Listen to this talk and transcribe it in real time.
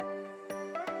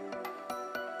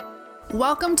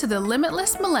Welcome to the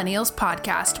Limitless Millennials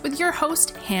podcast with your host,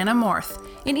 Hannah Morth.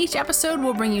 In each episode,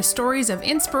 we'll bring you stories of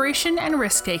inspiration and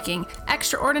risk-taking,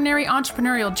 extraordinary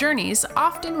entrepreneurial journeys,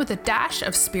 often with a dash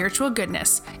of spiritual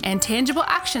goodness, and tangible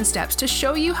action steps to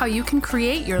show you how you can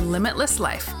create your limitless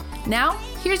life. Now,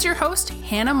 here's your host,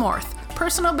 Hannah Morth,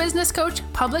 personal business coach,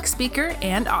 public speaker,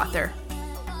 and author.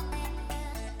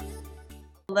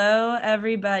 Hello,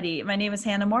 everybody. My name is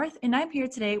Hannah Morth, and I'm here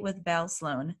today with Val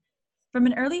Sloan. From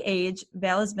an early age,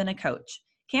 Val has been a coach,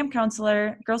 camp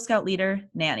counselor, Girl Scout leader,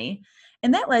 nanny,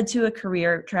 and that led to a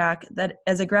career track that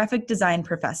as a graphic design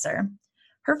professor.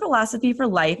 Her philosophy for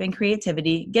life and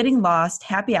creativity, getting lost,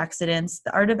 happy accidents,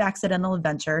 the art of accidental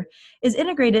adventure, is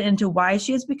integrated into why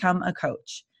she has become a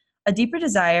coach. A deeper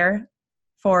desire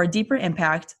for deeper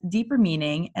impact, deeper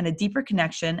meaning, and a deeper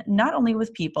connection, not only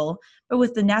with people, but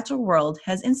with the natural world,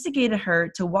 has instigated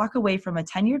her to walk away from a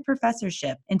tenured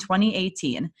professorship in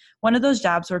 2018, one of those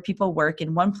jobs where people work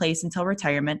in one place until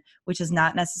retirement, which is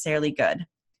not necessarily good.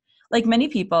 Like many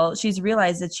people, she's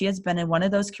realized that she has been in one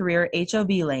of those career HOV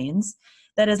lanes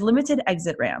that has limited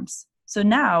exit ramps. So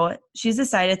now she's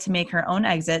decided to make her own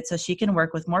exit so she can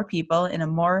work with more people in a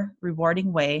more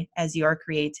rewarding way as your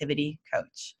creativity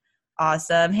coach.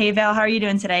 Awesome. Hey, Val, how are you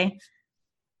doing today?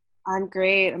 I'm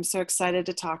great. I'm so excited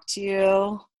to talk to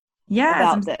you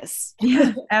about this.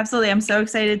 Yeah, absolutely. I'm so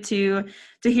excited to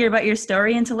hear about your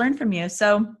story and to learn from you.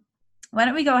 So why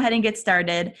don't we go ahead and get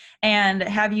started and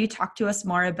have you talk to us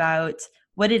more about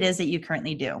what it is that you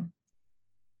currently do?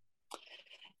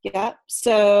 Yeah.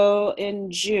 So in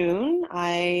June,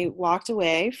 I walked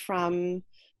away from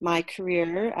my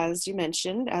career, as you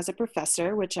mentioned, as a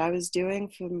professor, which I was doing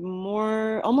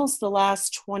for almost the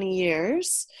last 20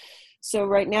 years. So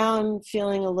right now I'm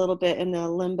feeling a little bit in a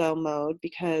limbo mode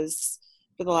because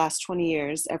for the last 20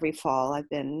 years, every fall, I've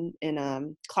been in a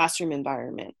classroom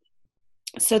environment.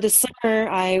 So this summer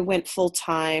I went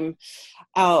full-time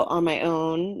out on my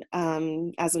own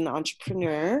as an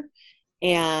entrepreneur.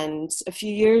 And a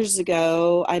few years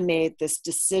ago, I made this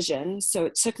decision. So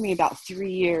it took me about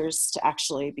 3 years to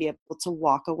actually be able to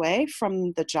walk away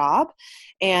from the job.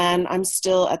 And I'm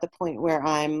still at the point where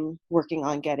I'm working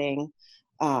on getting,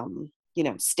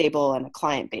 stable and a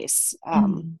client base.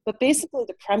 But basically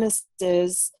the premise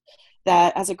is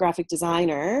that as a graphic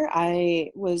designer,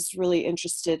 I was really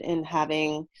interested in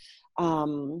having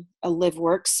a live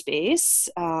workspace,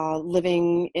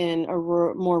 living in a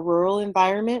more rural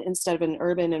environment instead of an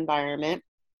urban environment.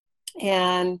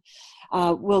 And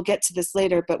we'll get to this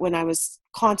later, but when I was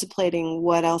contemplating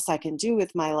what else I can do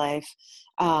with my life,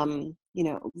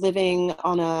 living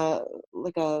on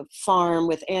a farm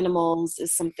with animals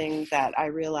is something that I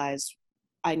realized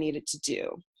I needed to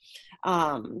do.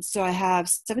 So I have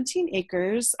 17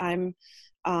 acres. I'm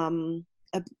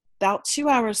about 2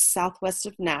 hours southwest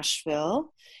of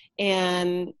Nashville,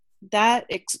 and that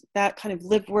kind of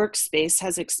live workspace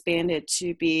has expanded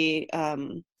to be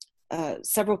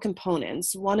several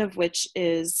components, one of which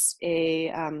is a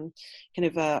kind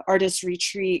of a artist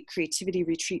retreat, creativity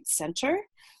retreat center.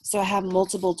 So I have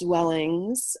multiple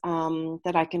dwellings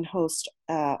that I can host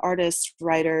artists,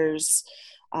 writers,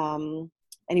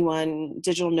 anyone,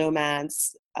 digital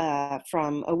nomads,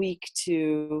 from a week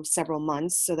to several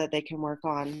months so that they can work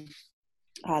on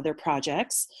their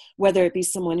projects, whether it be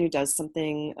someone who does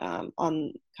something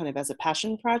on kind of as a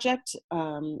passion project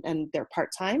and they're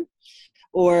part-time,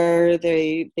 or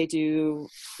they do,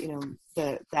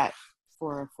 that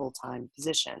for a full-time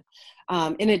position.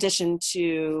 In addition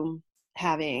to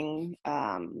having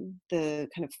the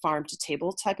kind of farm to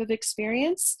table type of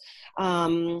experience,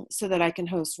 so that I can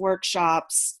host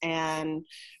workshops and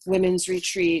women's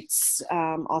retreats,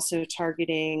 also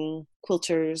targeting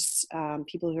quilters,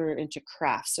 people who are into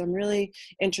crafts. So I'm really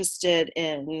interested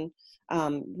in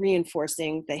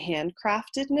reinforcing the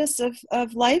handcraftedness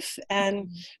of life and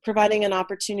providing an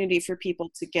opportunity for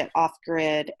people to get off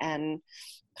grid and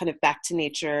kind of back to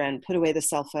nature and put away the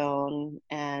cell phone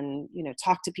and,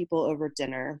 talk to people over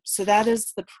dinner. So that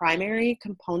is the primary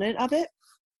component of it.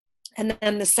 And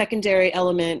then the secondary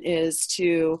element is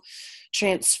to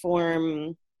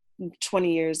transform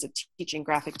 20 years of teaching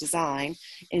graphic design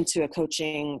into a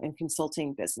coaching and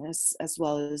consulting business, as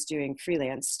well as doing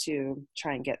freelance to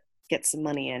try and get some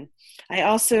money in. I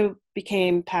also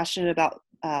became passionate about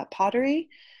pottery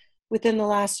within the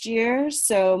last year.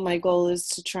 So my goal is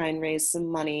to try and raise some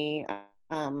money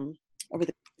over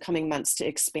the coming months to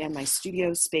expand my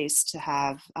studio space to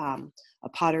have a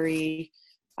pottery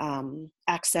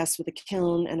access with a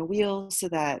kiln and a wheel so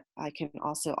that I can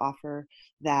also offer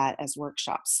that as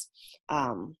workshops.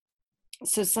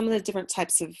 So some of the different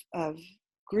types of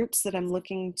groups that I'm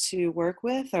looking to work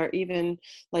with are even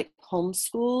like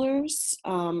homeschoolers,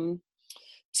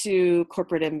 to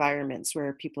corporate environments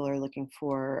where people are looking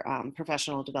for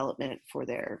professional development for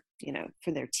their,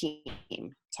 for their team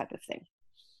type of thing.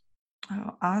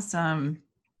 Oh, awesome.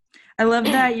 I love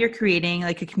that you're creating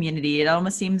like a community. It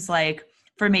almost seems like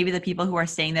for maybe the people who are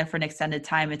staying there for an extended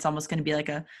time, it's almost going to be like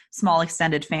a small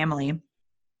extended family.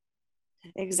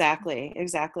 Exactly.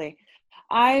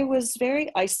 I was very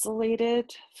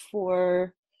isolated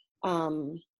for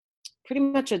pretty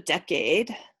much a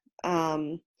decade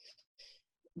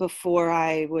before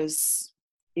I was,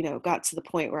 got to the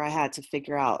point where I had to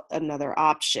figure out another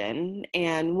option.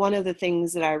 And one of the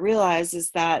things that I realized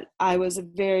is that I was a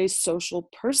very social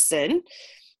person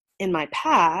in my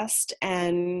past,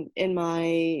 and in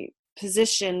my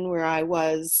position where I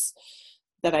was,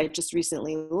 that I just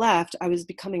recently left, I was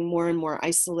becoming more and more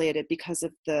isolated because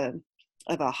of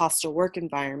a hostile work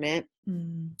environment.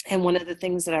 And one of the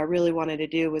things that I really wanted to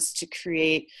do was to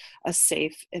create a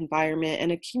safe environment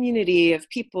and a community of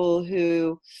people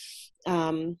who,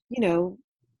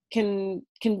 can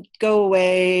go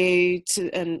away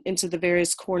and into the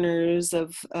various corners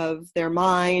of their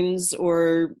minds,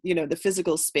 or, the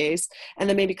physical space, and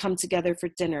then maybe come together for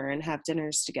dinner and have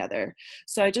dinners together.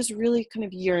 So I just really kind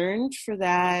of yearned for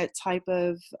that type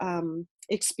of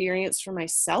experience for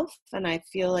myself. And I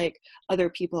feel like other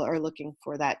people are looking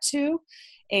for that too.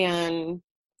 And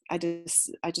I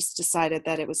just decided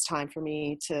that it was time for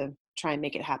me to try and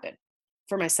make it happen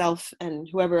for myself and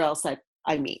whoever else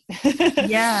I meet.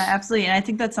 Yeah, absolutely. And I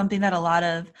think that's something that a lot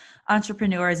of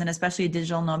entrepreneurs and especially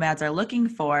digital nomads are looking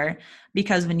for,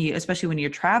 because especially when you're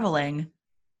traveling,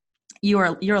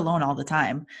 you're alone all the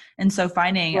time. And so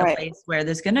finding a Right. place where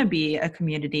there's going to be a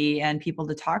community and people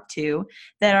to talk to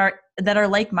that are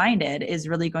like-minded is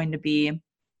really going to be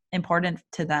important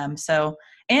to them. So,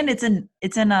 and it's in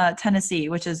Tennessee,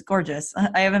 which is gorgeous.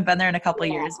 I haven't been there in a couple of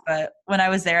years, but when I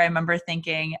was there, I remember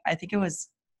thinking, I think it was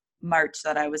March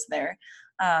that I was there.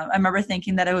 I remember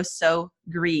thinking that it was so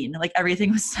green, like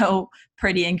everything was so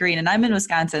pretty and green. And I'm in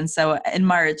Wisconsin, so in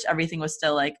March, everything was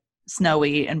still like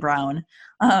snowy and brown.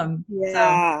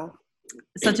 Yeah. So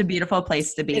such a beautiful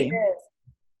place to It be. is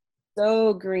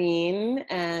so green.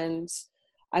 And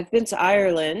I've been to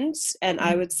Ireland, and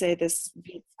I would say this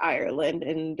beats Ireland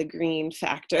in the green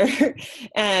factor.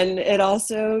 And it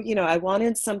also, I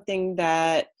wanted something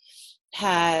that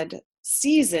had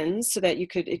seasons so that you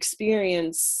could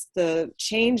experience the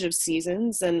change of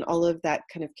seasons and all of that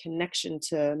kind of connection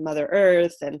to Mother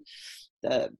Earth and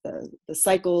the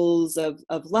cycles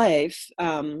of life.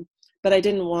 But I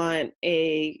didn't want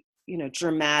a,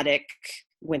 dramatic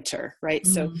winter, right?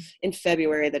 So in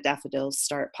February, the daffodils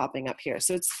start popping up here.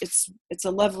 So it's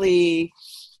a lovely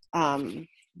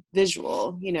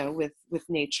visual, with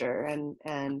nature.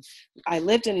 And I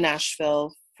lived in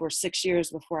Nashville for 6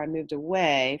 years before I moved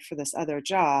away for this other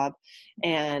job,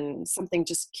 and something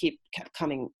just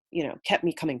kept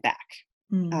me coming back.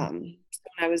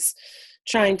 I was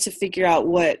trying to figure out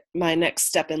what my next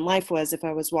step in life was if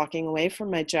I was walking away from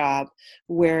my job,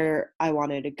 where I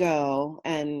wanted to go,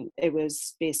 and it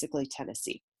was basically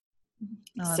Tennessee.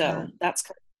 So that's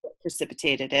kind of what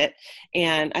precipitated it.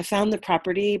 And I found the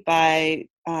property by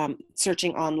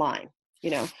searching online,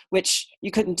 which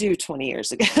you couldn't do 20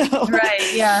 years ago.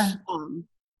 Right. Yeah.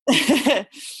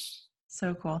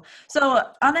 So cool. So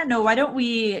on that note, why don't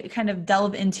we kind of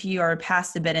delve into your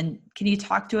past a bit, and can you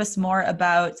talk to us more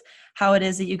about how it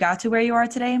is that you got to where you are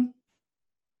today?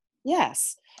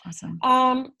 Yes. Awesome.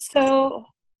 So,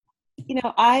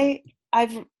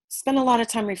 I've spent a lot of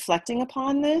time reflecting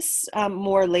upon this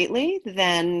more lately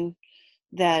than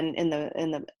in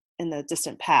the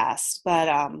distant past. But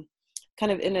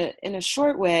kind of in a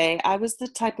short way, I was the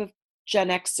type of Gen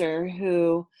Xer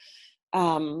who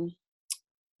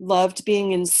loved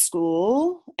being in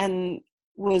school and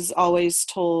was always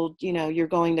told, you're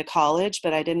going to college,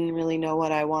 but I didn't really know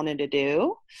what I wanted to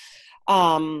do.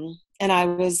 And I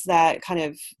was that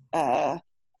kind of,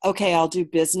 okay, I'll do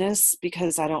business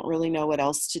because I don't really know what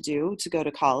else to do to go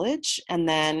to college. And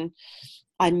then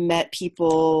I met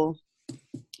people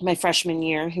my freshman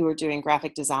year who were doing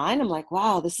graphic design. I'm like,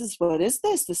 wow, this is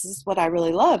what I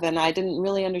really love. And I didn't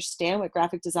really understand what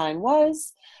graphic design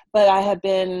was, but I had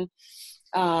been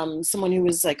someone who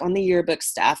was like on the yearbook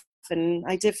staff, and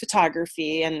I did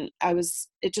photography, and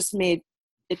it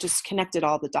just connected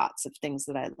all the dots of things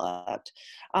that I loved.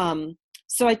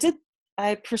 So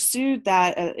I pursued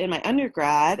that in my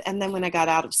undergrad. And then when I got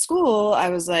out of school, I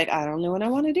was like, I don't know what I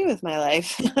want to do with my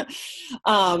life.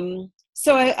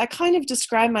 So I kind of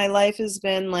describe my life as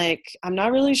been like, I'm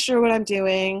not really sure what I'm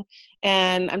doing,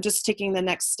 and I'm just taking the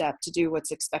next step to do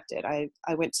what's expected. I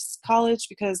went to college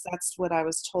because that's what I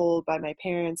was told by my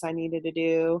parents I needed to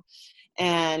do,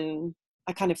 and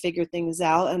I kind of figured things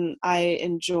out, and I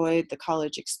enjoyed the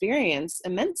college experience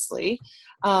immensely,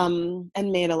 and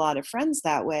made a lot of friends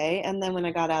that way. And then when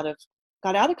I got out of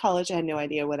college, I had no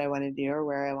idea what I wanted to do or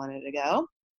where I wanted to go.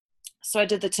 So I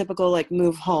did the typical like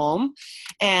move home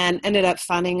and ended up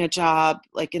finding a job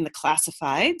like in the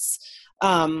classifieds.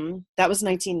 That was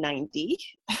 1990.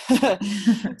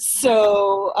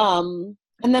 So,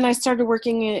 and then I started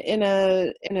working in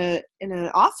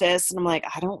an office, and I'm like,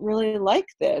 I don't really like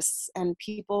this. And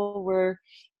people were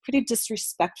pretty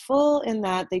disrespectful in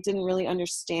that they didn't really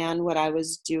understand what I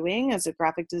was doing as a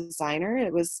graphic designer.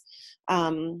 It was,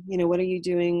 what are you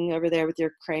doing over there with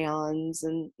your crayons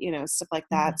and, stuff like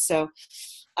that. So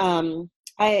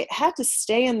I had to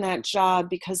stay in that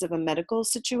job because of a medical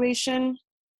situation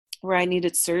where I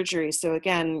needed surgery. So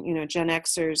again, Gen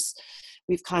Xers,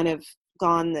 we've kind of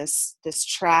gone this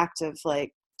tract of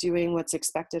like doing what's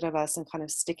expected of us and kind of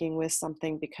sticking with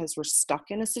something because we're stuck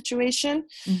in a situation.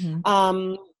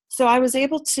 Mm-hmm. So I was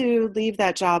able to leave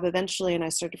that job eventually, and I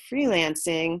started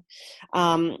freelancing.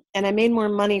 And I made more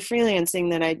money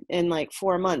freelancing in like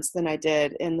 4 months than I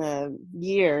did in the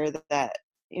year that,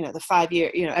 the 5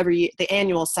 year, every year, the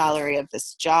annual salary of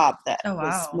this job that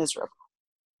was miserable.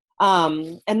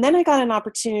 And then I got an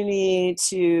opportunity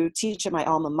to teach at my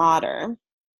alma mater.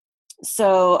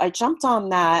 So I jumped on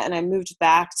that, and I moved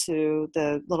back to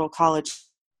the little college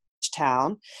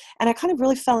town, and I kind of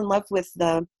really fell in love with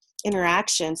the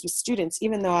interactions with students,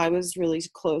 even though I was really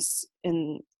close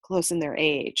in their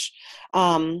age.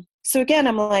 So again,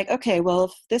 I'm like, okay, well,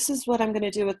 if this is what I'm going to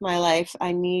do with my life,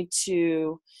 I need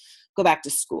to go back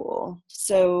to school.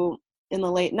 So in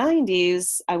the late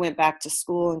 90s, I went back to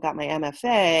school and got my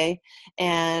MFA,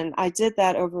 and I did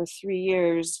that over 3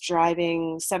 years,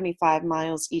 driving 75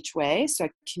 miles each way. So I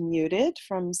commuted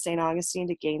from St. Augustine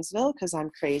to Gainesville because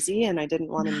I'm crazy and I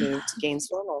didn't want to move to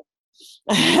Gainesville.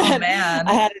 Oh man!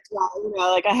 I had a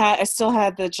job, I still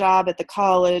had the job at the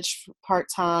college part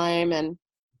time, and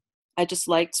I just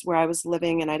liked where I was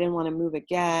living, and I didn't want to move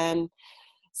again.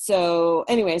 So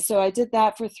anyway, so I did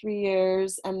that for 3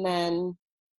 years, and then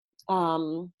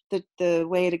the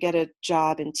way to get a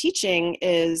job in teaching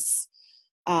is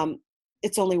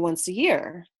it's only once a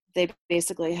year. They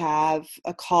basically have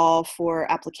a call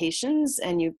for applications,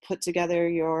 and you put together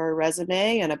your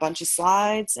resume and a bunch of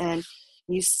slides, and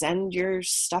you send your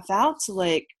stuff out to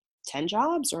like 10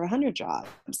 jobs or 100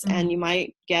 jobs, and you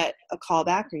might get a call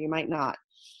back or you might not.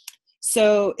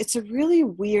 So it's a really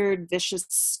weird,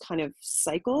 vicious kind of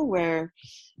cycle where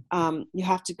you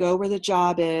have to go where the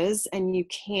job is, and you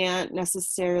can't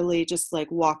necessarily just like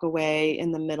walk away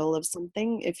in the middle of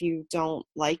something if you don't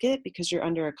like it because you're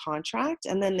under a contract.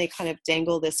 And then they kind of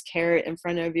dangle this carrot in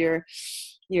front of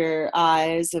your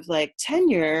eyes of like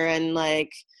tenure and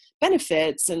like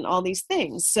benefits and all these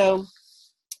things. So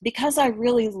because I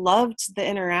really loved the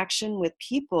interaction with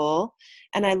people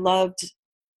and I loved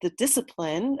the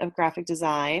discipline of graphic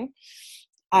design,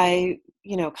 I,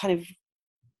 kind of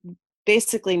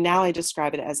basically now I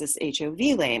describe it as this HOV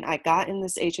lane. I got in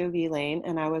this HOV lane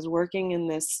and I was working in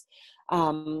this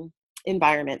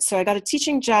environment. So I got a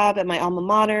teaching job at my alma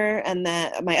mater, and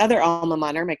then my other alma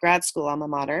mater, my grad school alma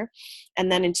mater.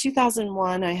 And then in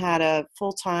 2001, I had a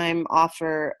full-time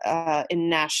offer in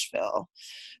Nashville.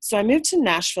 So I moved to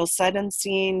Nashville, sight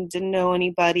unseen, didn't know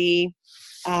anybody.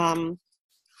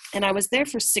 And I was there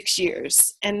for 6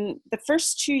 years. And the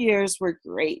first 2 years were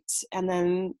great. And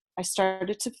then I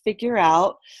started to figure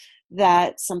out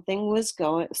that something was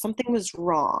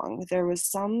wrong. There was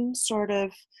some sort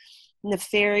of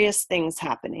nefarious things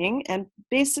happening. And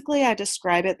basically I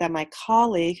describe it that my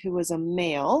colleague, who was a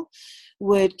male,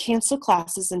 would cancel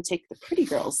classes and take the pretty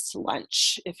girls to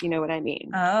lunch, if you know what I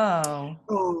mean.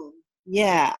 Oh,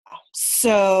 yeah.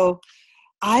 So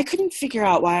I couldn't figure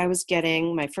out why I was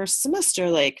getting my first semester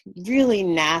like really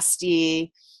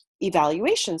nasty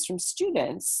evaluations from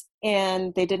students,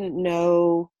 and they didn't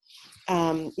know,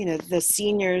 the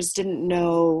seniors didn't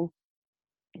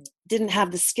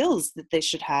have the skills that they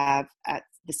should have at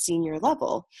the senior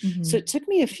level. Mm-hmm. So it took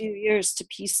me a few years to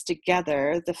piece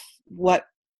together what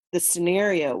the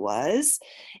scenario was.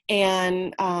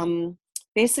 And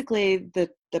basically the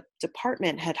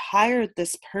department had hired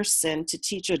this person to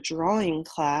teach a drawing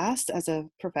class as a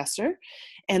professor,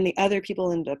 and the other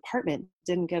people in the department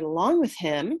didn't get along with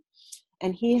him.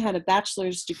 And he had a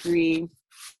bachelor's degree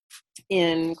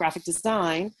in graphic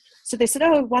design. So they said,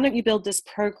 oh, why don't you build this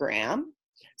program?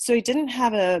 So he didn't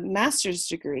have a master's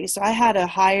degree. So I had a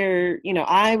higher,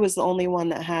 I was the only one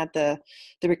that had the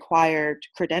required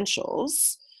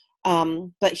credentials.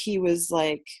 But he was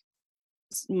like,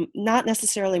 not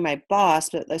necessarily my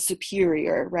boss, but a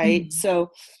superior, right? Mm.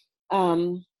 So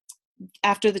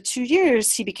after the 2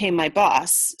 years, he became my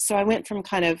boss. So I went from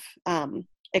kind of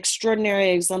extraordinary,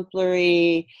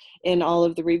 exemplary in all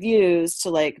of the reviews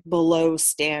to like below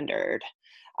standard.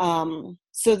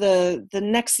 So the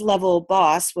next level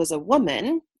boss was a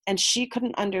woman, and she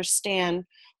couldn't understand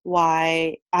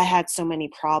why I had so many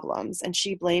problems. And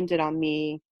she blamed it on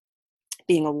me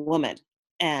being a woman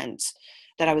and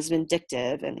that I was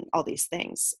vindictive and all these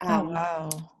things. Oh, wow.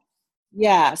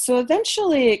 Yeah. So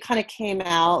eventually it kind of came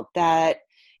out that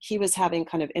he was having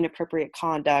kind of inappropriate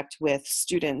conduct with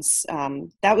students.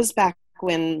 That was back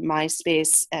when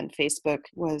MySpace and Facebook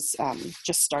was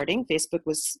just starting.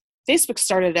 Facebook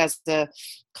started as the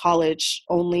college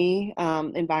only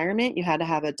environment. You had to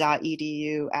have a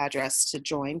 .edu address to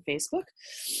join Facebook.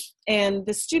 And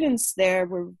the students there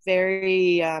were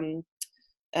very,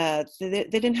 they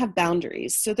didn't have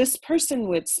boundaries. So this person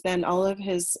would spend all of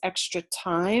his extra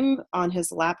time on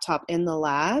his laptop in the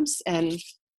labs and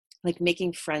like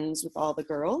making friends with all the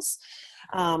girls.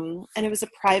 And it was a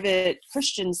private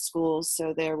Christian school.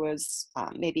 So there was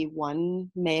maybe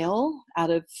one male out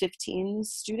of 15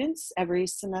 students every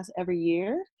semester, every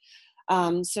year.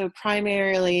 So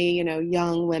primarily,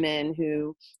 young women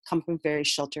who come from very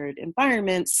sheltered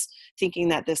environments, thinking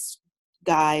that this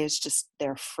guy is just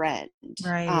their friend.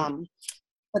 Right.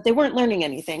 But they weren't learning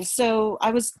anything. So I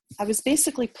was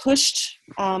basically pushed.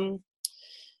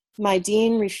 My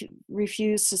dean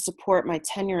refused to support my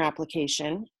tenure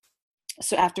application.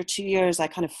 So after 2 years, I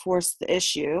kind of forced the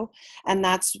issue. And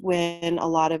that's when a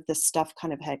lot of this stuff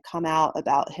kind of had come out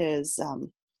about his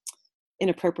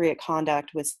inappropriate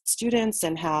conduct with students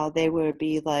and how they would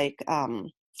be like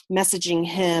messaging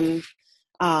him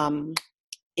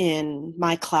in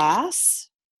my class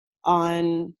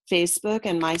on Facebook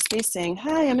and MySpace saying,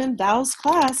 "Hi, I'm in Val's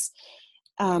class.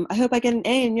 I hope I get an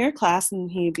A in your class."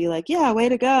 And he'd be like, "Yeah, way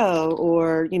to go."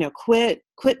 Or,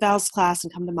 quit Val's class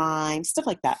and come to mine, stuff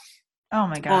like that. Oh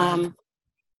my God.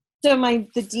 So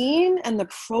the dean and the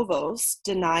provost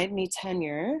denied me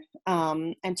tenure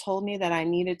and told me that I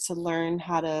needed to learn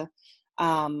how to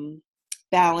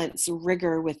balance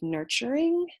rigor with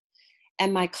nurturing.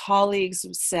 And my colleagues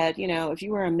said, if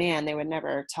you were a man, they would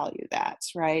never tell you that,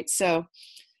 right? So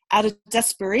out of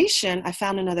desperation, I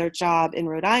found another job in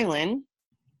Rhode Island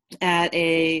at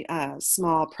a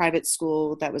small private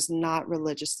school that was not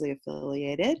religiously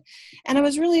affiliated. And I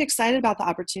was really excited about the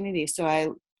opportunity. So I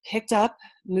picked up,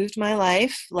 moved my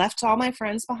life, left all my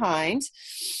friends behind,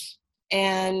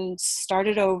 and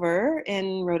started over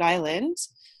in Rhode Island.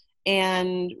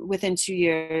 And within 2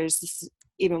 years,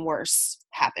 even worse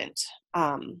happened.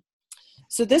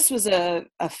 So this was a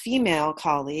female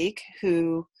colleague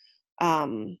who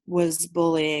was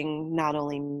bullying not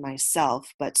only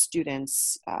myself, but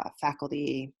students,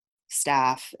 faculty,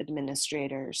 staff,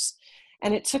 administrators.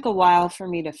 And it took a while for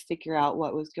me to figure out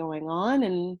what was going on.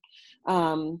 And,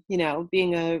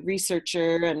 being a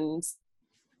researcher and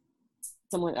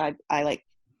someone, I like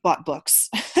bought books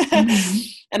Mm-hmm.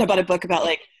 and I bought a book about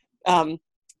like,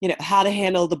 how to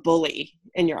handle the bully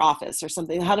in your office or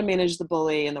something, how to manage the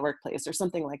bully in the workplace or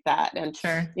something like that. And,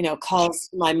 Sure. calls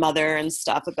my mother and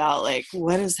stuff about like,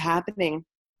 what is happening?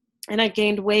 And I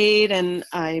gained weight and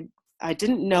I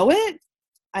didn't know it.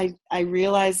 I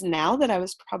realized now that I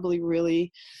was probably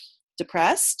really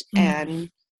depressed Mm-hmm. and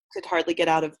could hardly get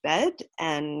out of bed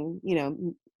and,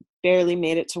 barely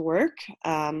made it to work.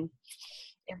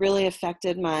 It really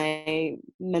affected my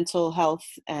mental health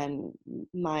and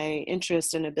my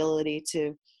interest and ability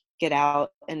to get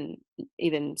out and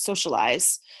even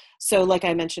socialize. So like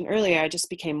I mentioned earlier, I just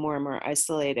became more and more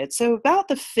isolated. So about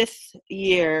the fourth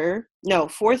year,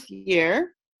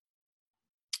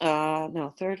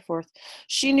 third, fourth,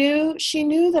 she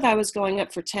knew that I was going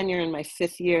up for tenure in my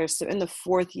fifth year. So in the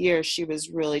fourth year, she was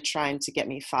really trying to get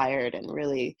me fired and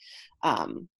really,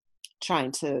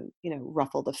 trying to,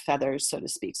 ruffle the feathers, so to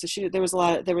speak. So there was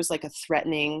like a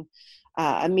threatening,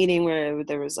 a meeting where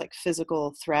there was like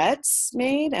physical threats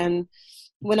made. And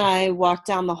when I walked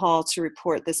down the hall to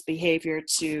report this behavior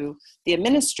to the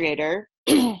administrator,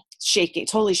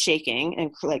 totally shaking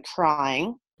and like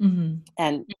crying, Mm-hmm.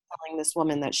 and telling this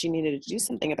woman that she needed to do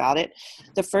something about it,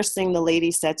 the first thing the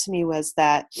lady said to me was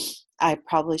that I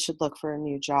probably should look for a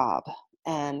new job,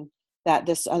 and that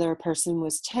this other person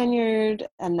was tenured,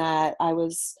 and that I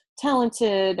was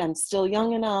talented and still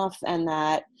young enough, and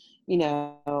that,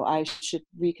 I should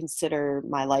reconsider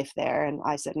my life there. And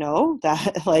I said, no,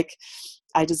 that like,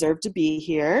 I deserve to be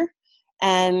here.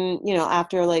 And,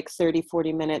 after like 30,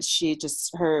 40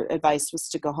 minutes, her advice was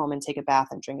to go home and take a bath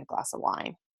and drink a glass of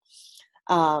wine.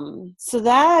 So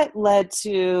that led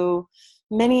to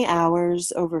many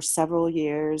hours over several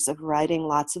years of writing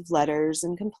lots of letters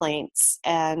and complaints.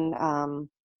 And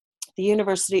the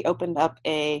university opened up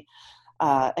an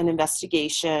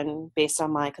investigation based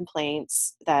on my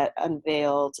complaints that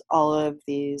unveiled all of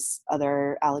these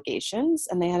other allegations.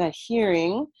 And they had a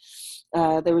hearing.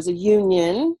 There was a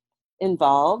union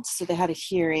involved, so they had a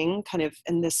hearing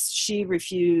and she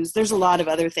refused. There's a lot of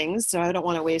other things, so I don't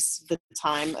want to waste the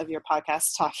time of your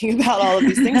podcast talking about all of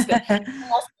these things, but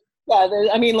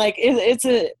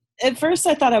at first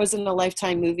I thought I was in a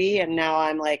Lifetime movie, and now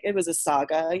I'm like, it was a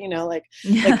saga, like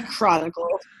Chronicle.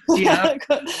 Yeah.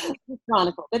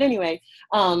 Chronicle. But anyway,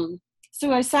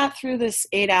 so I sat through this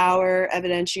 8-hour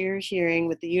evidentiary hearing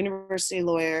with the university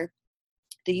lawyer,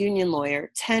 the union lawyer,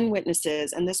 10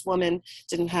 witnesses, and this woman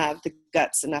didn't have the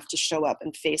guts enough to show up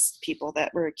and face people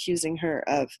that were accusing her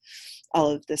of all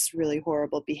of this really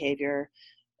horrible behavior,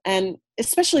 and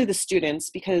especially the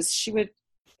students, because she would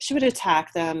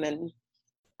attack them and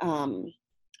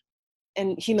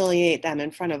humiliate them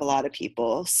in front of a lot of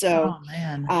people. So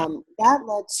that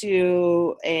led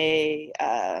to a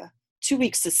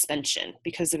 2-week suspension,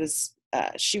 because it was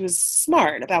she was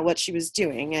smart about what she was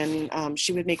doing, and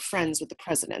she would make friends with the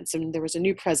presidents. And there was a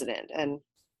new president and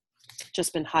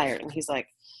just been hired, and he's like,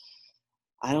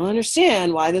 I don't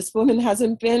understand why this woman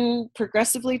hasn't been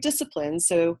progressively disciplined.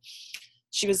 So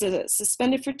she was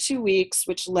suspended for 2 weeks,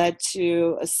 which led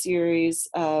to a series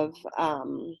of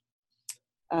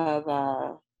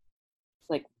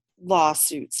like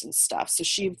lawsuits and stuff. So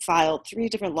she filed 3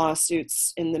 different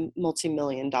lawsuits in the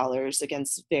multi-million dollars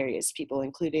against various people,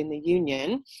 including the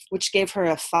union, which gave her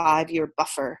a 5-year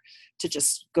buffer to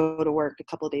just go to work a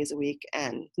couple of days a week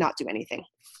and not do anything.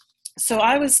 So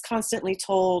I was constantly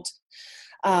told,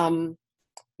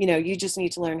 you just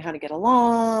need to learn how to get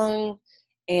along,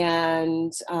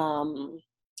 and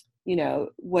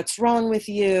what's wrong with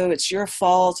you? It's your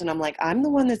fault. And I'm like, I'm the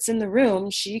one that's in the room.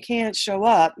 She can't show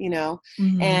up,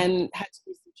 Mm-hmm. and had to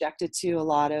be subjected to a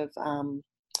lot of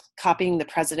copying the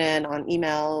president on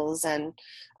emails. And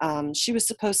she was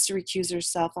supposed to recuse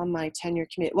herself on my tenure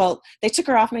committee. Well, they took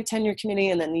her off my tenure committee,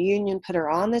 and then the union put her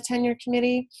on the tenure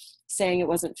committee, saying it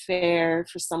wasn't fair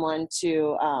for someone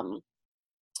to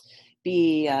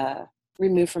be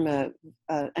removed from an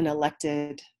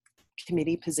elected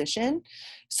committee position.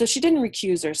 So she didn't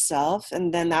recuse herself.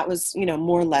 And then that was,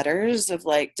 more letters of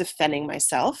like defending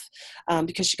myself,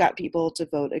 because she got people to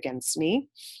vote against me.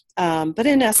 But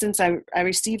in essence, I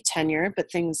received tenure,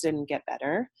 but things didn't get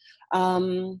better,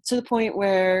 to the point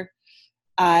where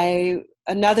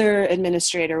another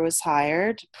administrator was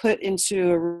hired, put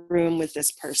into a room with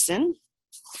this person.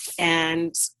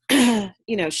 And,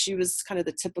 she was kind of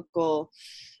the typical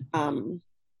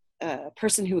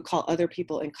person who would call other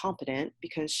people incompetent,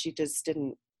 because she just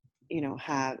didn't,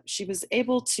 she was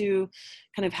able to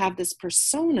kind of have this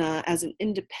persona as an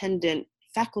independent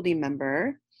faculty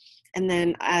member. And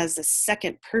then as a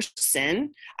second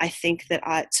person, I think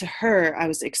that to her, I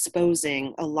was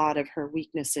exposing a lot of her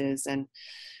weaknesses, and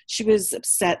she was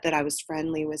upset that I was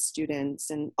friendly with students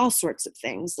and all sorts of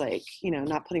things, like,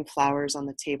 not putting flowers on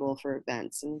the table for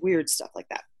events and weird stuff like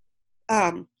that.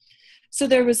 So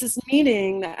there was this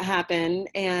meeting that happened,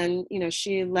 and,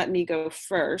 she let me go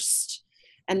first.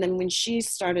 And then when she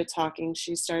started talking,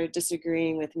 she started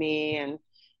disagreeing with me and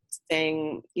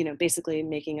saying, basically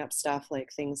making up stuff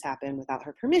like things happen without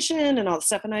her permission and all that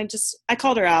stuff. And I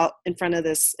called her out in front of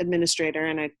this administrator,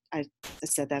 and I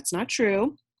said, that's not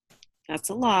true. That's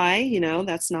a lie.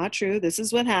 That's not true. This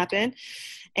is what happened.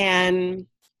 And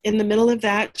in the middle of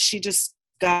that, she just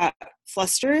got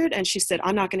flustered, and she said,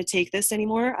 I'm not going to take this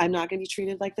anymore. I'm not going to be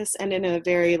treated like this. And in a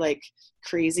very like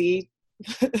crazy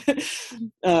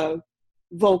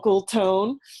vocal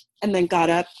tone, and then got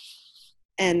up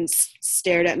and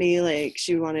stared at me like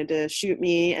she wanted to shoot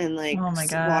me, and like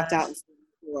walked out.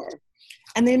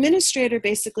 And the administrator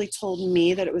basically told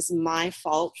me that it was my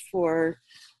fault for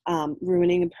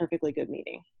ruining a perfectly good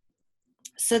meeting.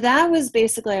 So that was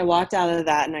basically, I walked out of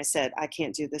that and I said, I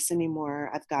can't do this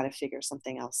anymore. I've got to figure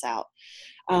something else out.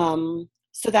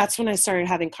 So that's when I started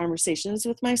having conversations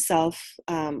with myself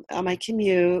on my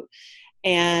commute.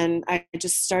 And I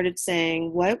just started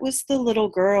saying, what did the little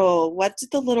girl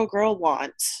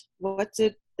want? What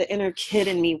did the inner kid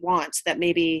in me want that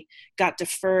maybe got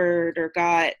deferred or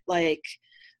got like,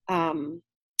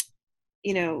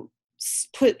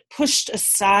 pushed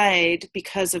aside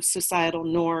because of societal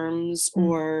norms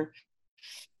or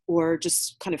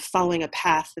just kind of following a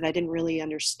path that I didn't really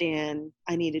understand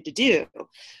I needed to do.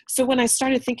 So when I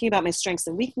started thinking about my strengths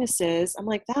and weaknesses, I'm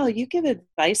like, Val, you give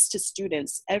advice to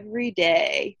students every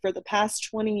day for the past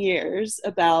 20 years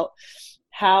about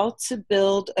how to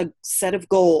build a set of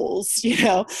goals,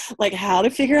 like how to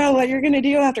figure out what you're going to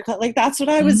do after, like, that's what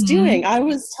I was doing. I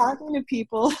was talking to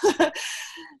people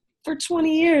for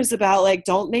 20 years about, like,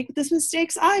 don't make the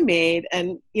mistakes I made.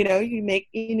 And, you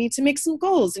need to make some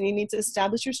goals and you need to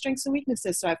establish your strengths and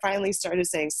weaknesses. So I finally started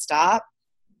saying, stop,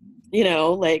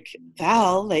 like,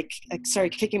 Val, like, I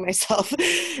started kicking myself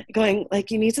going,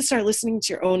 like, you need to start listening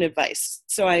to your own advice.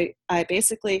 So I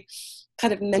basically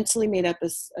kind of mentally made up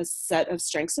a set of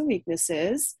strengths and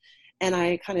weaknesses. And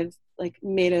I kind of like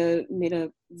made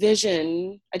a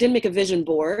vision. I didn't make a vision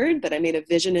board, but I made a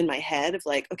vision in my head of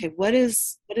like, okay, what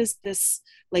is this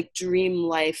like dream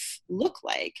life look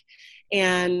like?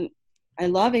 And I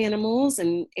love animals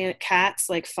and cats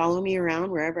like follow me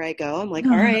around wherever I go. I'm like,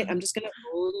 all right, I'm just going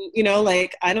to,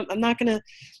 like, I'm not going to,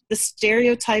 the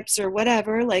stereotypes or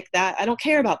whatever like that. I don't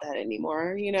care about that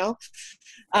anymore,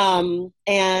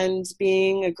 and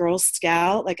being a Girl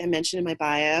Scout, like I mentioned in my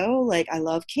bio, like I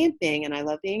love camping and I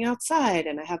love being outside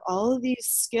and I have all of these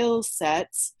skill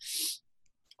sets.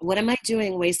 What am I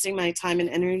doing wasting my time and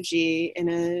energy in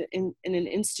an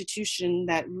institution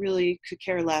that really could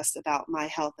care less about my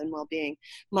health and well-being,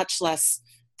 much less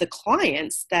the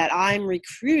clients that I'm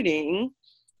recruiting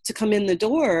to come in the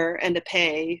door and to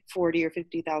pay $40,000 or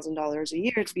 $50,000 a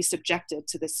year to be subjected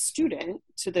to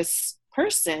this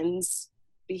person's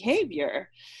behavior,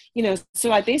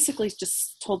 so I basically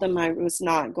just told them I was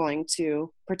not going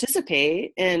to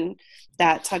participate in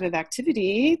that type of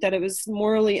activity, that it was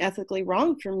morally, ethically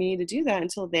wrong for me to do that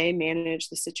until they managed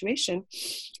the situation.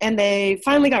 And they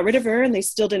finally got rid of her and they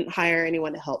still didn't hire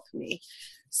anyone to help me.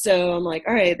 So I'm like,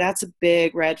 all right, that's a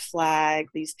big red flag.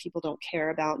 These people don't care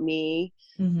about me.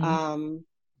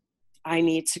 I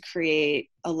need to create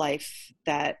a life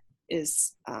that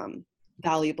is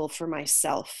valuable for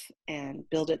myself, and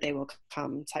build it, they will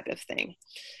come type of thing.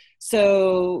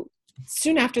 So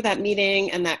soon after that meeting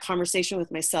and that conversation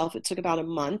with myself, it took about a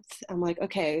month. I'm like,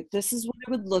 okay, this is what it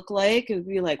would look like. It would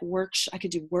be like I could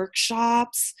do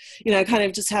workshops, I kind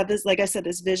of just had this, like I said,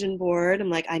 this vision board. I'm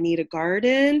like, I need a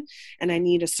garden and I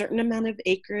need a certain amount of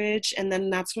acreage. And then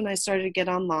that's when I started to get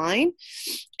online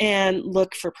and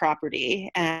look for property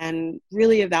and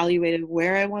really evaluated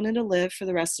where I wanted to live for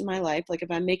the rest of my life. Like if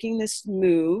I'm making this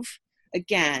move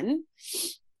again,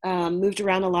 moved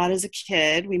around a lot as a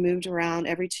kid. We moved around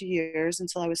every 2 years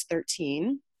until I was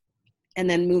 13. And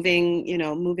then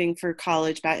moving for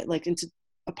college back like into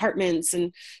apartments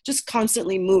and just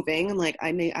constantly moving. I'm like,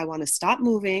 I want to stop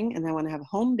moving and I want to have a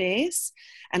home base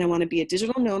and I want to be a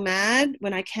digital nomad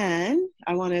when I can.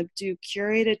 I want to do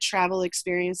curated travel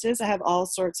experiences. I have all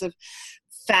sorts of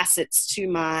facets to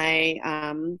my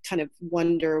kind of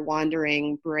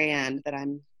wandering brand that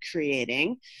I'm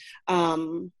creating.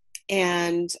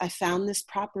 And I found this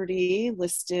property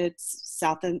listed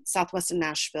southwest of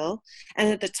Nashville. And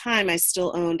at the time, I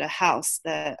still owned a house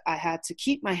that I had to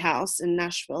keep my house in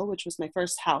Nashville, which was my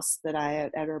first house that I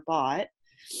had ever bought,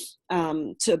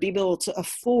 to be able to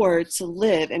afford to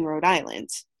live in Rhode Island.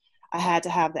 I had to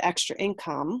have the extra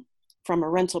income from a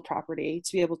rental property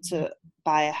to be able to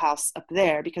buy a house up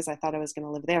there because I thought I was going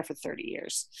to live there for 30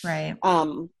 years. Right.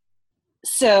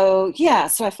 So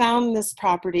I found this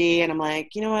property and I'm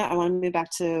like, you know what, I want to move back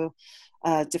to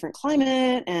a different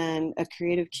climate and a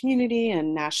creative community.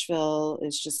 And Nashville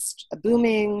is just a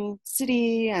booming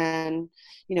city. And,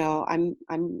 I'm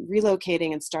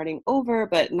relocating and starting over,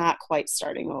 but not quite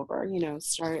starting over,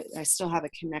 I still have a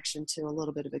connection to a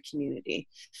little bit of a community.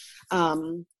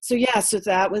 So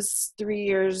that was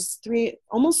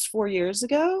almost 4 years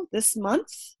ago this month.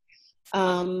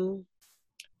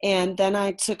 And then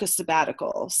I took a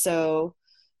sabbatical. So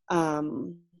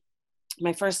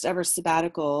my first ever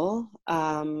sabbatical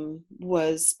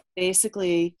was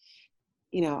basically,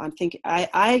 I'm thinking,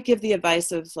 I give the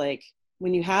advice of like,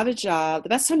 when you have a job, the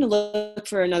best time to look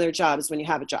for another job is when you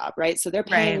have a job, right? So they're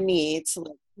paying me to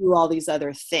like, do all these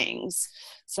other things.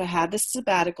 So I had this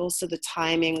sabbatical. So the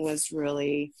timing was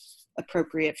really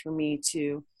appropriate for me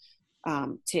to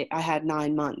I had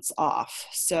 9 months off.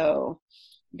 So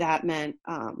that meant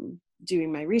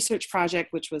doing my research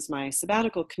project, which was my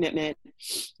sabbatical commitment.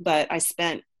 But I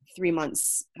spent 3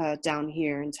 months down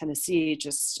here in Tennessee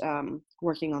just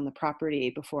working on the property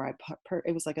before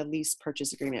it was like a lease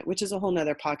purchase agreement, which is a whole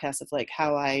nother podcast of like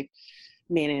how I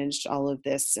managed all of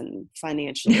this and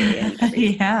financially and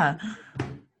everything. Yeah.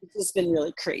 just been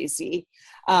really crazy.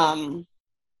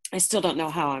 I still don't know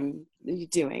how I'm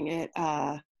doing it.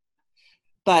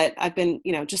 But I've been,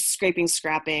 just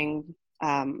scrapping.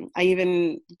 I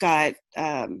even got,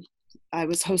 I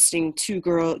was hosting two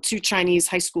Chinese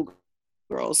high school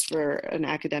girls for an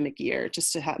academic year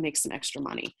just to make some extra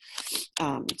money,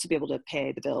 to be able to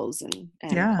pay the bills and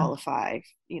qualify,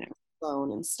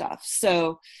 loan and stuff.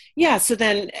 So yeah, so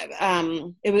then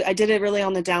I did it really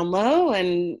on the down low,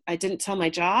 and I didn't tell my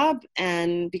job.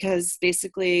 And because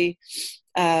basically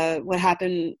what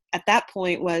happened at that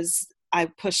point was I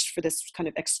pushed for this kind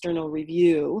of external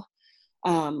review,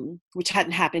 which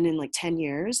hadn't happened in like 10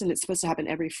 years. And it's supposed to happen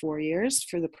every 4 years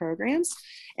for the programs.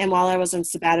 And while I was on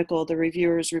sabbatical, the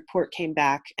reviewer's report came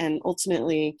back, and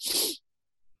ultimately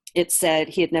it said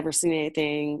he had never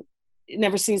seen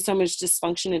so much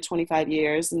dysfunction in 25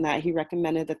 years, and that he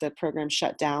recommended that the program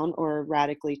shut down or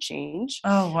radically change.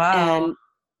 Oh, wow. And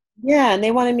yeah, and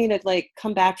they wanted me to like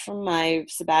come back from my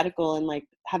sabbatical and like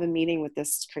have a meeting with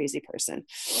this crazy person.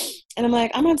 And I'm like,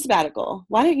 I'm on sabbatical.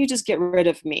 Why don't you just get rid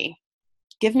of me?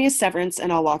 Give me a severance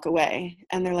and I'll walk away.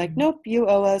 And they're like, nope, you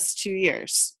owe us 2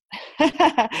 years.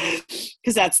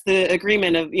 Because that's the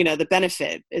agreement of, the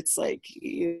benefit. It's like,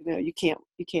 you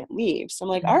can't leave. So I'm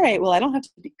like, all right, well, I don't have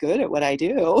to be good at what I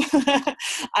do.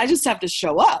 I just have to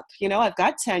show up. I've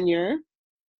got tenure.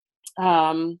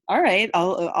 All right,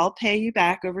 I'll pay you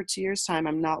back over 2 years' time.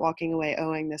 I'm not walking away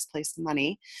owing this place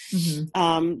money.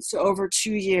 Mm-hmm. So over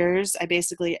 2 years, I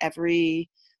basically every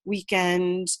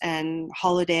weekend and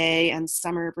holiday and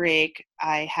summer break,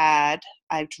 I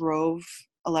drove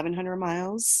 1,100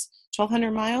 miles,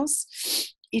 1,200 miles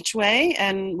each way,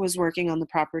 and was working on the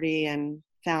property and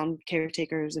found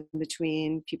caretakers in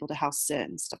between, people to house sit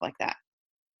and stuff like that.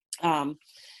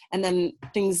 And then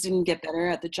things didn't get better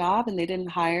at the job, and they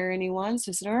didn't hire anyone. So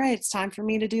I said, all right, it's time for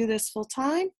me to do this full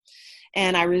time.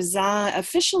 And I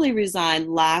officially resigned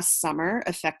last summer,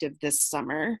 effective this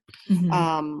summer.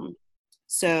 Mm-hmm.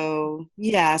 So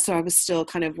I was still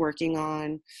kind of working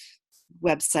on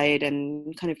website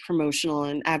and kind of promotional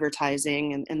and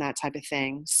advertising and that type of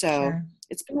thing. So sure.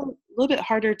 It's been a little bit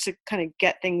harder to kind of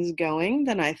get things going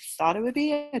than I thought it would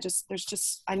be.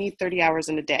 I need 30 hours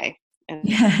in a day. And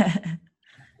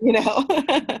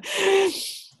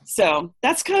so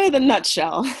that's kind of the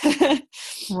nutshell.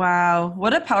 Wow.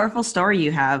 What a powerful story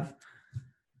you have.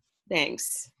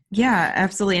 Thanks. Yeah,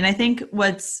 absolutely. And I think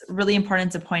what's really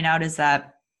important to point out is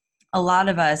that a lot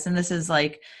of us, and this is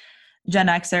like Gen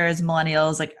Xers,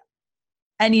 millennials, like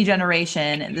any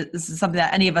generation, this is something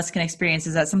that any of us can experience,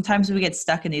 is that sometimes we get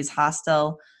stuck in these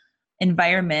hostile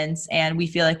environments, and we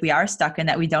feel like we are stuck in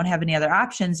that we don't have any other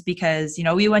options because,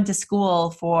 we went to school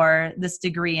for this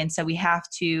degree. And so we have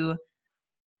to,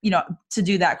 to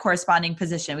do that corresponding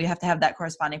position, we have to have that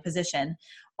corresponding position,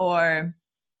 or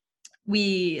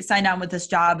we sign on with this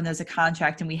job and there's a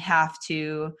contract and we have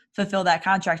to fulfill that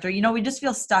contract, or, we just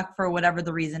feel stuck for whatever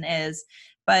the reason is.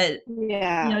 But,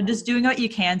 just doing what you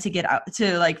can to get out,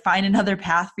 to like find another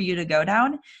path for you to go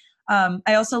down.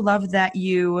 I also love that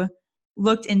you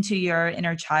looked into your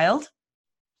inner child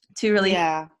to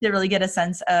really get a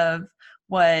sense of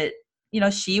what,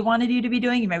 she wanted you to be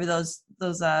doing. Maybe those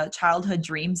childhood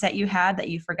dreams that you had that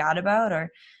you forgot about,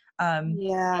 or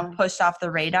pushed off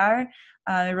the radar,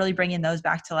 really bringing those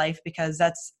back to life, because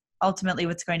that's ultimately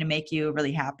what's going to make you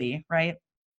really happy. Right.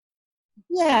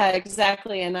 Yeah,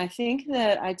 exactly. And I think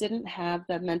that I didn't have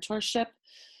the mentorship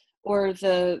or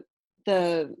the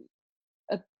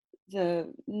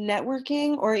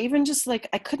networking, or even just like,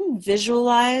 I couldn't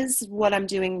visualize what I'm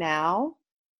doing now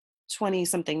 20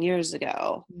 something years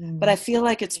ago, but I feel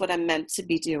like it's what I'm meant to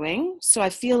be doing. So I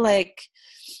feel like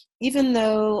even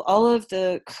though all of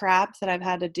the crap that I've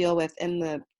had to deal with in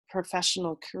the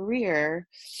professional career,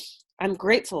 I'm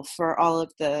grateful for all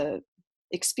of the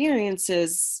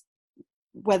experiences,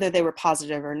 whether they were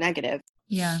positive or negative.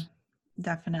 Yeah,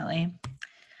 definitely.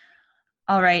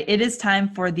 All right. It is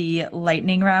time for the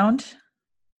lightning round.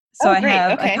 So I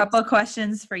have a couple of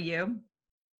questions for you.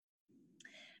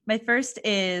 My first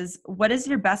is, what is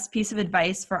your best piece of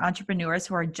advice for entrepreneurs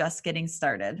who are just getting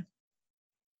started?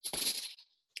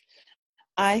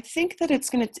 I think that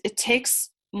it takes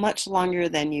much longer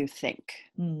than you think.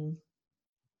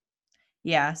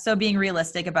 Yeah. So being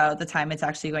realistic about the time it's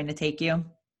actually going to take you.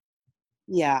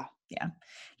 Yeah.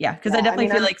 Because I definitely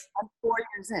feel like I'm 4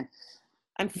 years in.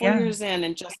 I'm 4 years in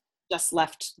and just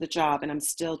left the job, and I'm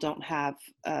still don't have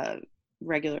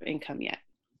regular income yet.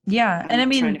 Yeah. And I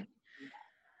mean,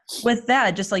 with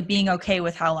that, just like being okay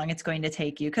with how long it's going to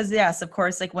take you. Cause yes, of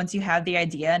course, like once you have the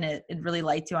idea and it really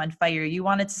lights you on fire, you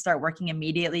want it to start working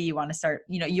immediately. You want to start,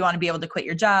 you want to be able to quit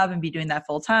your job and be doing that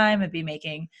full time and be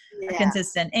making a Yeah.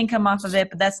 consistent income off of it.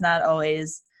 But that's not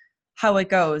always how it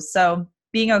goes. So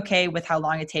being okay with how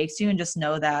long it takes you and just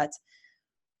know that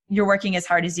you're working as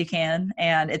hard as you can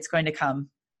and it's going to come.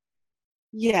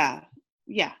 Yeah.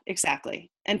 Yeah, exactly.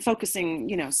 And focusing,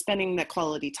 spending the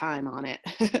quality time on it.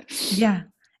 Yeah,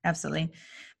 absolutely.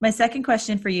 My second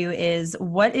question for you is,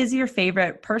 what is your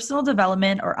favorite personal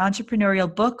development or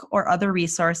entrepreneurial book or other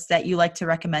resource that you like to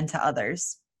recommend to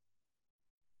others?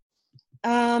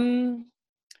 Um,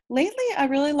 Lately, I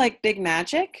really like Big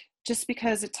Magic just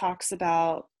because it talks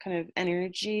about kind of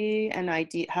energy and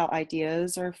how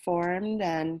ideas are formed.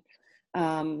 And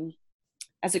um,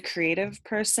 as a creative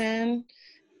person,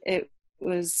 it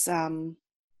was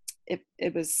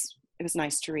it was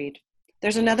nice to read.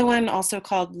 There's another one also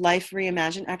called Life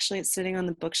Reimagined. Actually, it's sitting on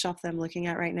the bookshelf that I'm looking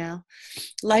at right now.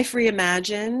 Life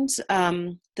Reimagined,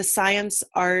 The Science,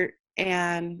 Art,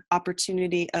 and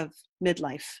Opportunity of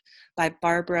Midlife by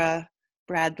Barbara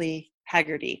Bradley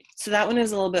Haggerty. So that one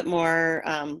is a little bit more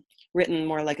written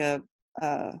more like a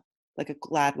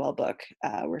Gladwell book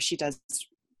where she does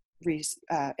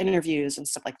interviews and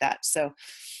stuff like that. So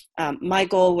my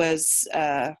goal was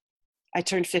I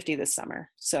turned 50 this summer.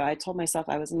 So I told myself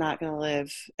I was not going to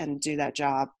live and do that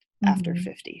job after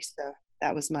 50. So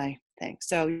that was my thing.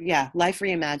 So yeah, Life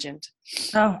Reimagined.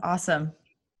 Oh, awesome.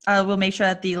 We'll make sure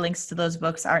that the links to those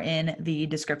books are in the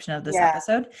description of this Yeah.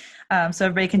 episode. So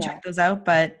everybody can check those out,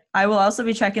 but I will also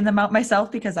be checking them out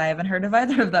myself because I haven't heard of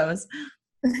either of those.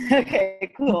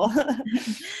 Okay, cool.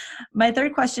 My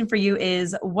third question for you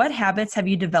is, what habits have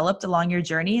you developed along your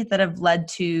journey that have led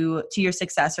to your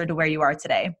success or to where you are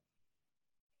today?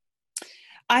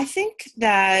 I think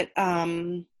that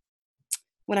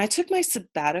when I took my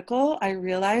sabbatical, I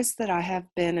realized that I have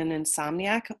been an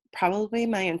insomniac probably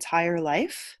my entire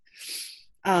life.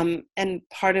 And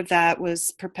part of that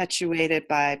was perpetuated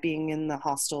by being in the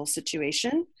hostel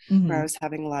situation where I was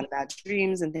having a lot of bad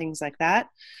dreams and things like that.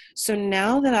 So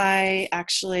now that I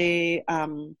actually,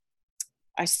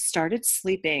 I started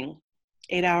sleeping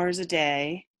 8 hours a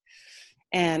day,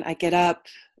 and I get up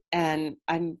and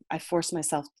I force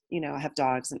myself, I have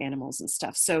dogs and animals and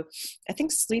stuff. So I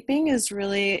think sleeping is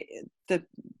really the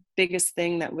biggest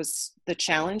thing that was the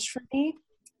challenge for me.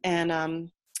 And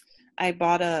I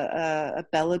bought a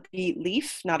Bella Beat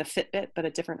Leaf, not a Fitbit, but a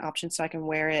different option so I can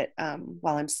wear it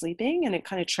while I'm sleeping. And it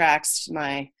kind of tracks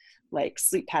my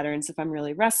sleep patterns if I'm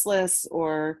really restless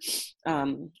or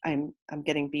I'm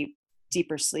getting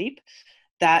deeper sleep.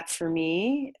 That for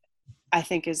me, I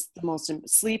think is the most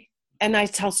sleep. And I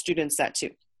tell students that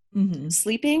too.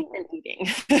 Sleeping and eating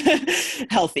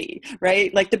healthy,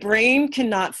 right? Like the brain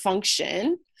cannot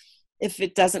function if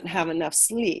it doesn't have enough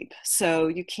sleep. So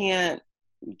you can't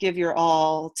give your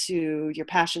all to your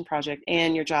passion project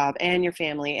and your job and your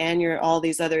family and your all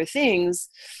these other things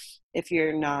if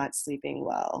you're not sleeping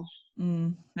well.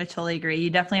 I totally agree. You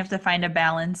definitely have to find a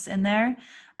balance in there.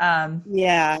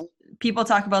 Yeah. People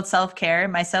talk about self-care.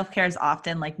 My self-care is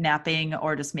often like napping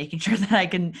or just making sure that I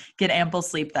can get ample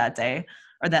sleep that day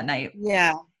or that night.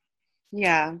 Yeah.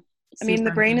 Yeah. I mean, the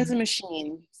Super brain is important. a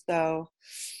machine. So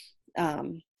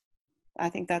I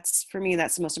think that's, for me,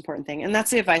 that's the most important thing. And that's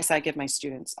the advice I give my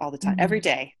students all the time, every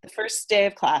day. The first day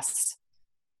of class,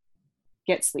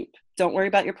 get sleep. Don't worry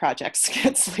about your projects.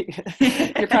 Get sleep.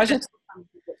 Your projects will come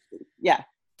to get sleep. Yeah.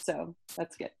 So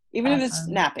that's good. Even if it's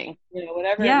Awesome. napping,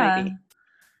 whatever it Yeah, may be.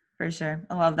 for sure.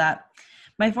 I love that.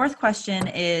 My fourth question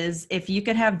is, if you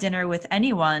could have dinner with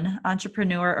anyone,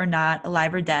 entrepreneur or not,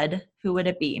 alive or dead, who would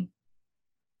it be?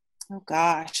 Oh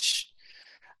gosh.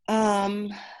 That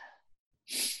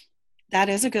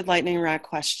is a good lightning rod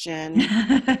question.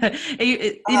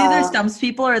 It either stumps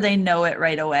people or they know it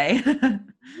right away.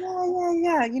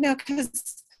 Yeah.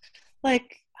 Because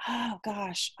oh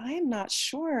gosh, I am not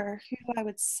sure who I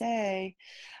would say.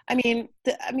 I mean,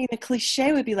 a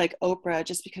cliche would be like Oprah,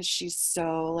 just because she's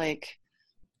so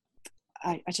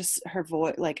I just her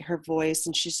voice,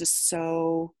 and she's just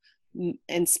so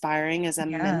inspiring as a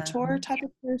Yeah. mentor type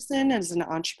of person, as an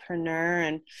entrepreneur,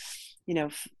 and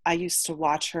I used to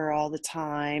watch her all the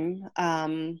time.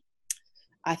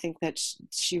 I think that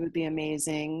she would be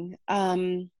amazing.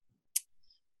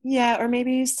 Yeah, or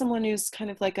maybe someone who's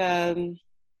kind of like a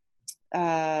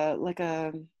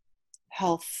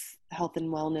health and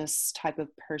wellness type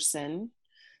of person.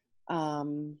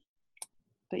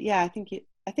 But yeah, I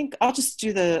think I'll just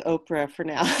do the Oprah for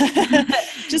now,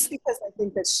 just because I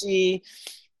think that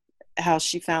how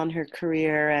she found her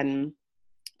career and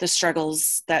the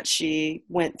struggles that she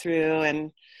went through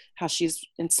and how she's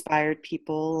inspired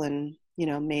people and, you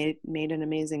know, made an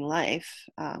amazing life.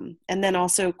 And then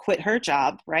also quit her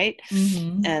job, right?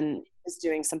 Mm-hmm. And is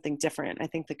doing something different. I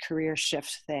think the career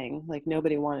shift thing, like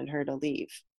nobody wanted her to leave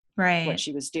what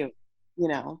she was doing, you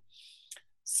know?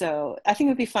 So I think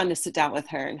it would be fun to sit down with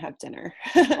her and have dinner.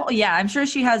 Well, yeah, I'm sure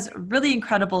she has really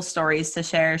incredible stories to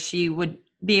share. She would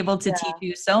be able to teach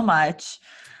you so much.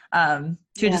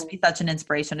 She would just be such an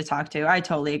inspiration to talk to. I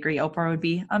totally agree. Oprah would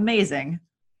be amazing.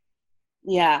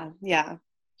 Yeah. Yeah.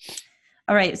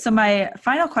 All right. So my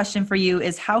final question for you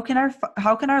is how can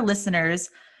our listeners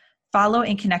follow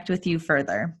and connect with you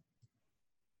further?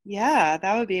 Yeah,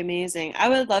 that would be amazing. I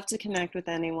would love to connect with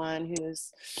anyone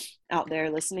who's out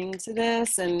there listening to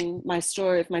this and if my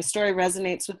story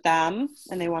resonates with them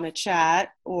and they want to chat,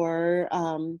 or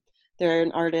they're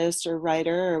an artist or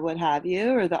writer or what have you,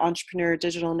 or the entrepreneur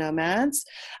digital nomads.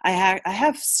 I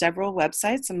have several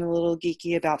websites. I'm a little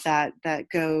geeky about that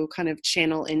go kind of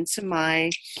channel into my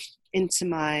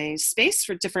space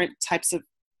for different types of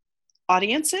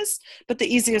audiences, but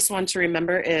the easiest one to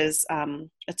remember is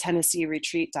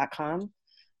TennesseeRetreat.com,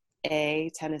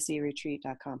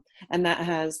 TennesseeRetreat.com, and that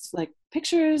has like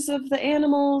pictures of the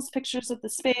animals, pictures of the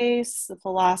space, the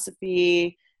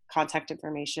philosophy, contact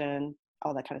information,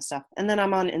 all that kind of stuff. And then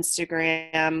I'm on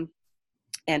Instagram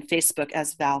and Facebook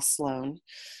as Val Sloan,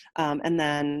 and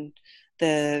then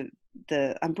the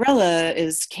umbrella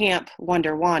is Camp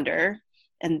Wonder Wander,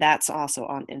 and that's also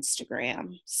on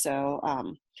Instagram. So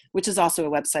which is also a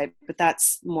website, but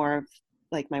that's more of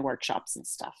like my workshops and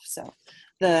stuff. So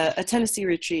a Tennessee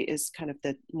Retreat is kind of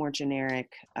the more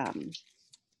generic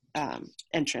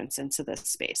entrance into this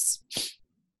space.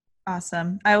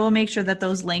 Awesome. I will make sure that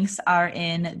those links are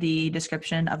in the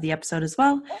description of the episode as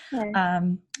well. Okay.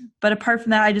 But apart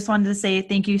from that, I just wanted to say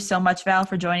thank you so much, Val,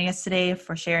 for joining us today,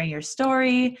 for sharing your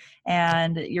story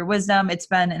and your wisdom. It's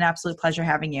been an absolute pleasure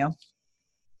having you.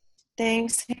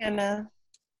 Thanks, Hannah.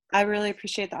 I really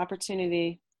appreciate the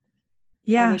opportunity.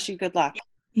 Yeah. I wish you good luck.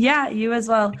 Yeah, you as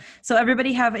well. So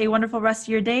everybody have a wonderful rest of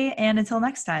your day, and until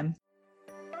next time.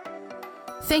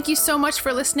 Thank you so much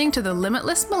for listening to the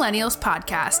Limitless Millennials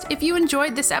podcast. If you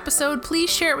enjoyed this episode, please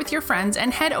share it with your friends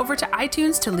and head over to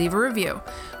iTunes to leave a review.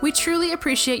 We truly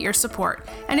appreciate your support.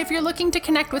 And if you're looking to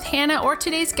connect with Hannah or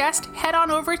today's guest, head on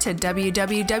over to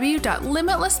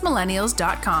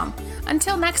www.limitlessmillennials.com.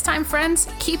 Until next time, friends,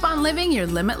 keep on living your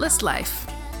limitless life.